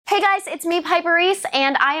Hey guys, it's me, Piper Reese,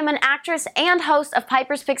 and I am an actress and host of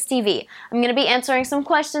Piper's Picks TV. I'm going to be answering some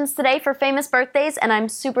questions today for famous birthdays, and I'm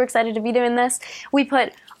super excited to be doing this. We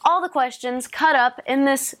put all the questions cut up in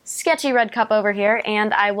this sketchy red cup over here,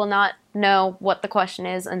 and I will not know what the question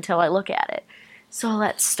is until I look at it. So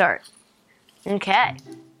let's start. Okay.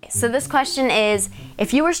 So this question is,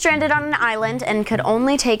 if you were stranded on an island and could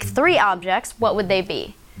only take 3 objects, what would they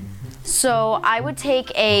be? So I would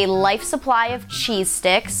take a life supply of cheese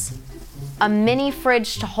sticks, a mini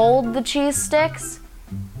fridge to hold the cheese sticks,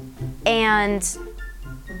 and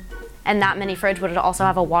that mini fridge would also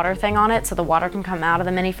have a water thing on it so the water can come out of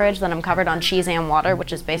the mini fridge. Then I'm covered on cheese and water,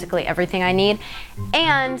 which is basically everything I need,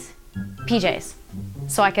 and PJs.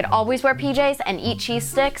 So I could always wear PJs and eat cheese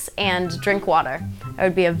sticks and drink water. I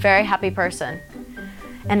would be a very happy person.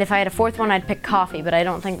 And if I had a 4th one, I'd pick coffee, but I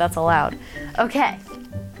don't think that's allowed. Okay.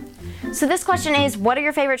 So this question is, what are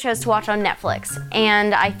your favorite shows to watch on Netflix?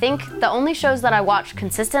 And I think the only shows that I watch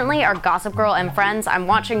consistently are Gossip Girl and Friends. I'm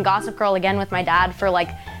watching Gossip Girl again with my dad for like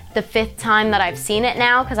the 5th time that I've seen it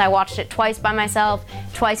now, because I watched it twice by myself,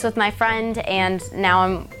 twice with my friend, and now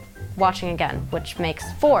I'm watching again, which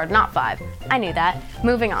makes 4, not 5. I knew that.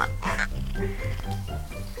 Moving on.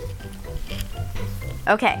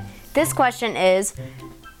 Okay, this question is,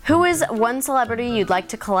 who is one celebrity you'd like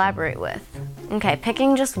to collaborate with? Okay,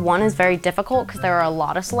 picking just one is very difficult because there are a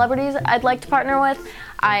lot of celebrities I'd like to partner with.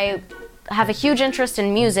 I have a huge interest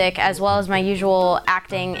in music as well as my usual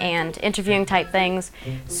acting and interviewing type things.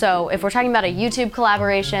 So if we're talking about a YouTube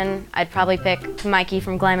collaboration, I'd probably pick Mikey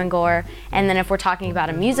from Glam & Gore. And then if we're talking about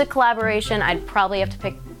a music collaboration, I'd probably have to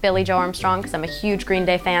pick Billie Joe Armstrong because I'm a huge Green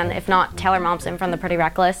Day fan, if not Taylor Momsen from The Pretty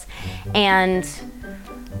Reckless. And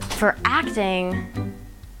for acting,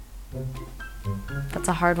 that's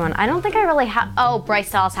a hard one. I don't think I really have. Oh, Bryce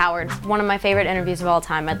Dallas Howard, one of my favorite interviews of all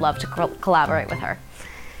time. I'd love to collaborate with her.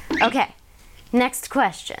 Okay, next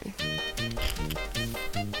question.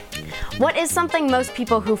 What is something most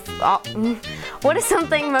people who follow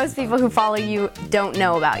you don't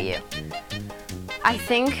know about you? I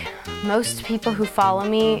think most people who follow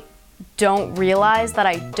me don't realize that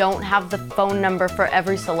I don't have the phone number for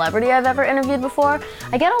every celebrity I've ever interviewed before.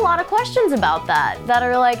 I get a lot of questions about that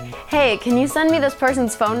are like, hey, can you send me this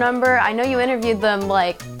person's phone number? I know you interviewed them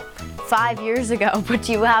like 5 years ago, but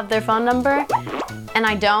do you have their phone number? And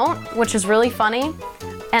I don't, which is really funny.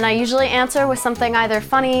 And I usually answer with something either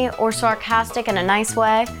funny or sarcastic in a nice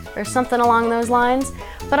way, or something along those lines.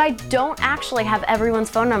 But I don't actually have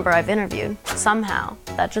everyone's phone number I've interviewed. Somehow,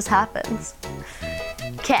 that just happens.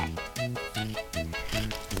 Okay.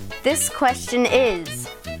 This question is,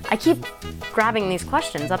 I keep grabbing these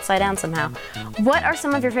questions upside down somehow. What are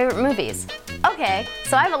some of your favorite movies? Okay,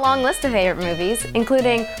 so I have a long list of favorite movies,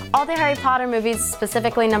 including all the Harry Potter movies,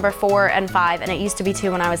 specifically number 4 and 5, and it used to be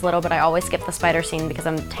 2 when I was little, but I always skip the spider scene because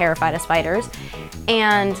I'm terrified of spiders.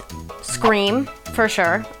 And Scream, for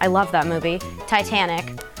sure. I love that movie. Titanic.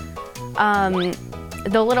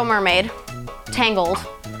 The Little Mermaid. Tangled.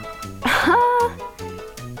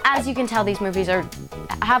 As you can tell, these movies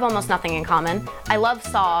have almost nothing in common. I love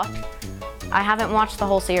Saw. I haven't watched the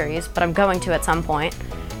whole series, but I'm going to at some point.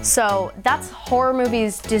 So that's horror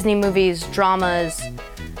movies, Disney movies, dramas.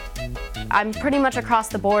 I'm pretty much across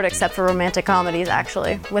the board except for romantic comedies,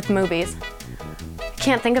 actually, with movies.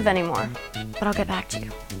 Can't think of any more, but I'll get back to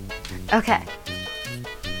you. Okay.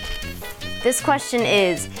 This question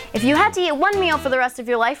is, if you had to eat one meal for the rest of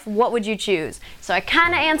your life, what would you choose? So I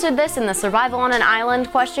kind of answered this in the survival on an island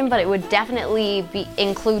question, but it would definitely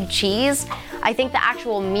include cheese. I think the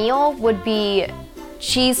actual meal would be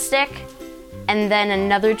cheese stick, and then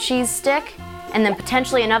another cheese stick, and then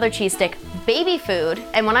potentially another cheese stick, baby food.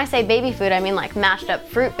 And when I say baby food, I mean like mashed up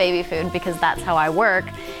fruit baby food because that's how I work.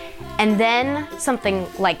 And then something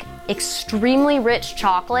like extremely rich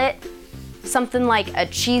chocolate, something like a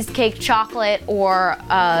cheesecake chocolate or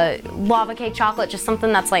a lava cake chocolate, just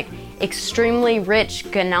something that's like extremely rich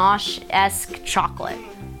ganache-esque chocolate.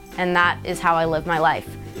 And that is how I live my life,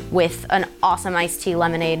 with an awesome iced tea,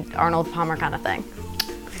 lemonade, Arnold Palmer kind of thing.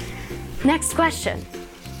 Next question.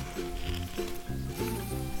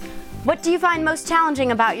 What do you find most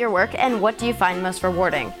challenging about your work, and what do you find most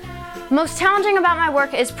rewarding? Most challenging about my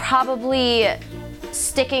work is probably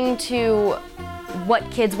sticking to what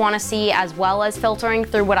kids want to see as well as filtering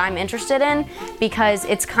through what I'm interested in, because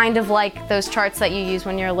it's kind of like those charts that you use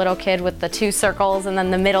when you're a little kid with the 2 circles and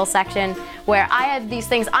then the middle section, where I have these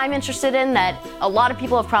things I'm interested in that a lot of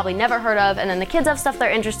people have probably never heard of, and then the kids have stuff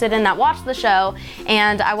they're interested in that watch the show,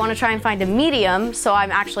 and I want to try and find a medium so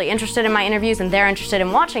I'm actually interested in my interviews and they're interested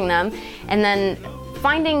in watching them, and then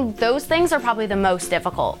finding those things are probably the most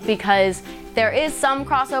difficult because there is some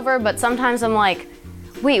crossover, but sometimes I'm like,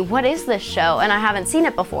 wait, what is this show? And I haven't seen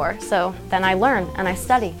it before. So then I learn and I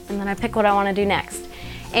study and then I pick what I want to do next.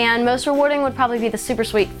 And most rewarding would probably be the super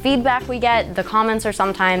sweet feedback we get. The comments are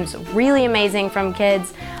sometimes really amazing from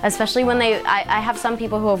kids, especially when I have some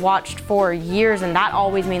people who have watched for years, and that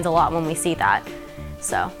always means a lot when we see that.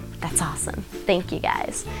 So that's awesome. Thank you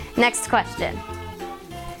guys. Next question.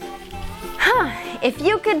 If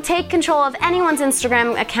you could take control of anyone's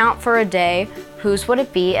Instagram account for a day, whose would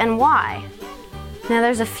it be and why? Now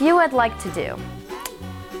there's a few I'd like to do.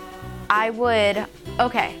 I'm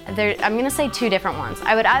gonna say two different ones.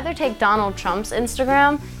 I would either take Donald Trump's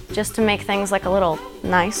Instagram just to make things like a little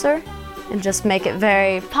nicer and just make it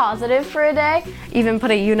very positive for a day, even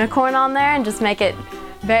put a unicorn on there and just make it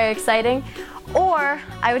very exciting. Or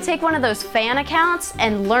I would take one of those fan accounts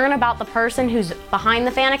and learn about the person who's behind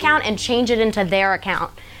the fan account and change it into their account,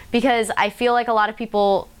 because I feel like a lot of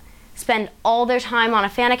people spend all their time on a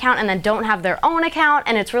fan account and then don't have their own account,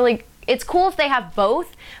 and it's cool if they have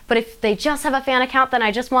both, but if they just have a fan account, then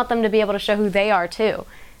I just want them to be able to show who they are too.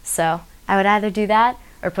 So I would either do that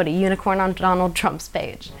or put a unicorn on Donald Trump's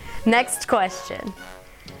page. Next question.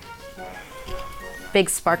 Big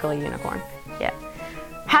sparkly unicorn. Yeah.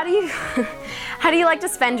 How do you like to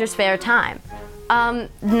spend your spare time?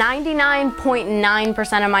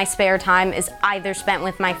 99.9% of my spare time is either spent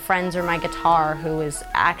with my friends or my guitar, who is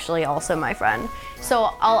actually also my friend.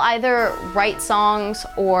 So I'll either write songs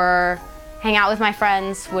or hang out with my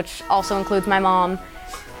friends, which also includes my mom.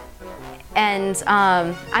 And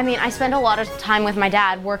I spend a lot of time with my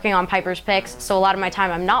dad working on Piper's Picks, so a lot of my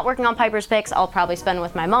time I'm not working on Piper's Picks, I'll probably spend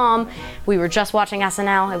with my mom. We were just watching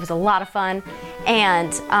SNL, it was a lot of fun.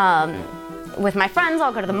 And with my friends,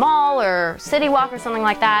 I'll go to the mall or City Walk or something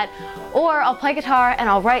like that. Or I'll play guitar and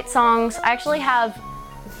I'll write songs. I actually have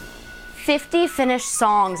 50 finished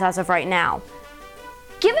songs as of right now.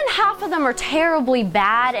 Given half of them are terribly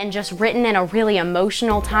bad and just written in a really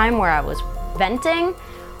emotional time where I was venting,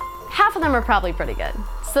 half of them are probably pretty good.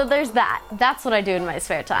 So there's that. That's what I do in my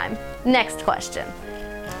spare time. Next question.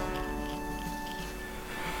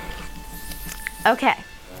 Okay.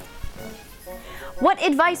 What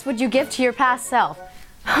advice would you give to your past self?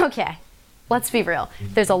 Okay, let's be real.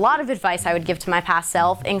 There's a lot of advice I would give to my past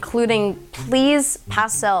self, including, please,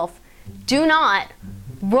 past self, do not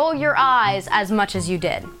roll your eyes as much as you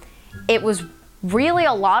did. It was really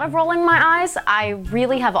a lot of rolling my eyes. I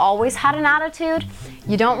really have always had an attitude.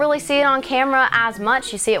 You don't really see it on camera as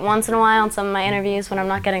much. You see it once in a while in some of my interviews when I'm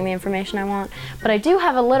not getting the information I want. But I do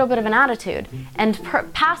have a little bit of an attitude. And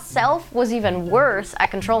past self was even worse at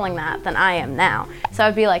controlling that than I am now. So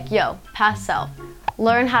I'd be like, yo, past self,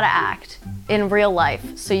 learn how to act in real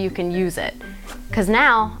life so you can use it. Because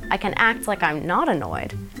now I can act like I'm not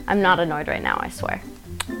annoyed. I'm not annoyed right now, I swear.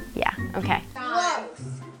 Yeah, okay.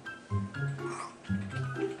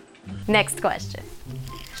 Next question.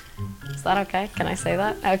 Is that okay? Can I say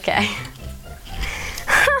that? Okay.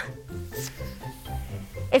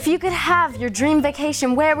 If you could have your dream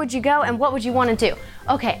vacation, where would you go and what would you want to do?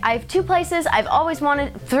 Okay, I have three places I've always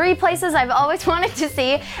wanted to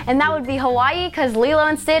see, and that would be Hawaii because Lilo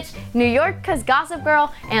and Stitch, New York because Gossip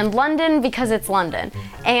Girl, and London because it's London.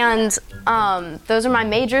 And those are my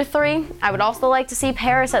major three. I would also like to see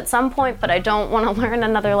Paris at some point, but I don't want to learn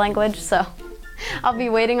another language, so I'll be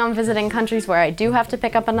waiting on visiting countries where I do have to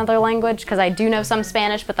pick up another language because I do know some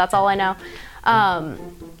Spanish, but that's all I know.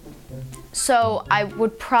 So I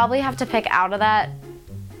would probably have to pick out of that,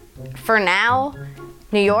 for now,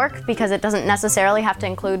 New York, because it doesn't necessarily have to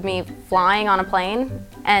include me flying on a plane,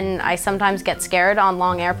 and I sometimes get scared on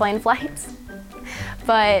long airplane flights.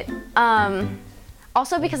 But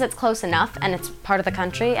also because it's close enough and it's part of the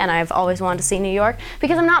country and I've always wanted to see New York,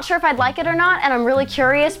 because I'm not sure if I'd like it or not, and I'm really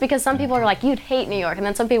curious because some people are like, you'd hate New York, and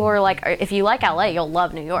then some people are like, if you like LA, you'll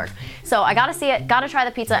love New York. So I gotta see it, gotta try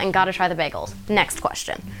the pizza, and gotta try the bagels. Next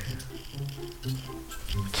question.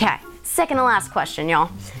 Okay, second to last question, y'all.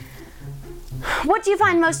 What do you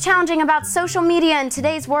find most challenging about social media in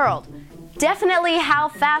today's world? Definitely how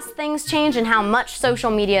fast things change and how much social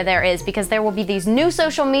media there is, because there will be these new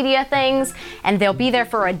social media things and they'll be there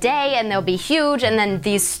for a day and they'll be huge, and then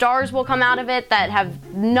these stars will come out of it that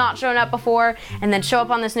have not shown up before and then show up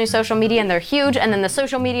on this new social media and they're huge, and then the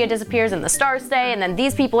social media disappears and the stars stay, and then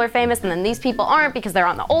these people are famous and then these people aren't because they're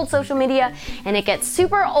on the old social media, and it gets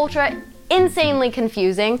super ultra insanely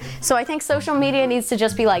confusing. So I think social media needs to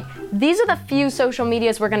just be like, these are the few social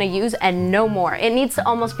medias we're gonna use and no more. It needs to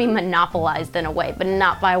almost be monopolized in a way, but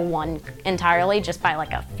not by one entirely, just by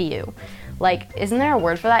like a few. Like, isn't there a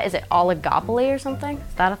word for that? Is it oligopoly or something?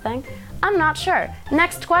 Is that a thing? I'm not sure.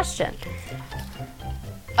 Next question.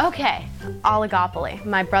 Okay, oligopoly.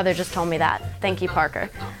 My brother just told me that. Thank you, Parker.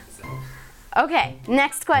 Okay,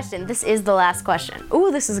 next question. This is the last question.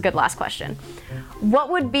 Ooh, this is a good last question. What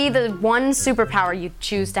would be the one superpower you'd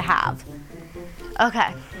choose to have?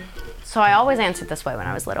 Okay, so I always answered this way when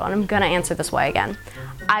I was little, and I'm gonna answer this way again.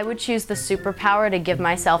 I would choose the superpower to give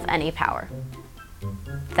myself any power.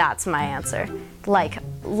 That's my answer.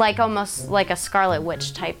 Like almost like a Scarlet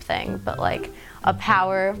Witch type thing, but like a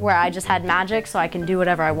power where I just had magic so I can do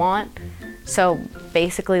whatever I want. So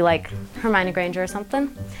basically like Hermione Granger or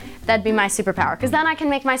something. That'd be my superpower, because then I can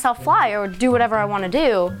make myself fly or do whatever I want to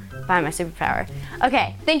do by my superpower.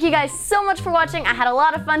 Okay, thank you guys so much for watching. I had a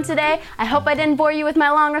lot of fun today. I hope I didn't bore you with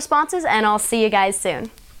my long responses, and I'll see you guys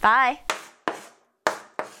soon. Bye.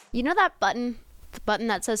 You know that button? The button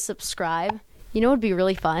that says subscribe? You know what would be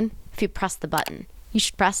really fun? If you press the button. You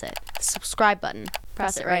should press it. The subscribe button.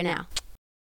 Press it right now.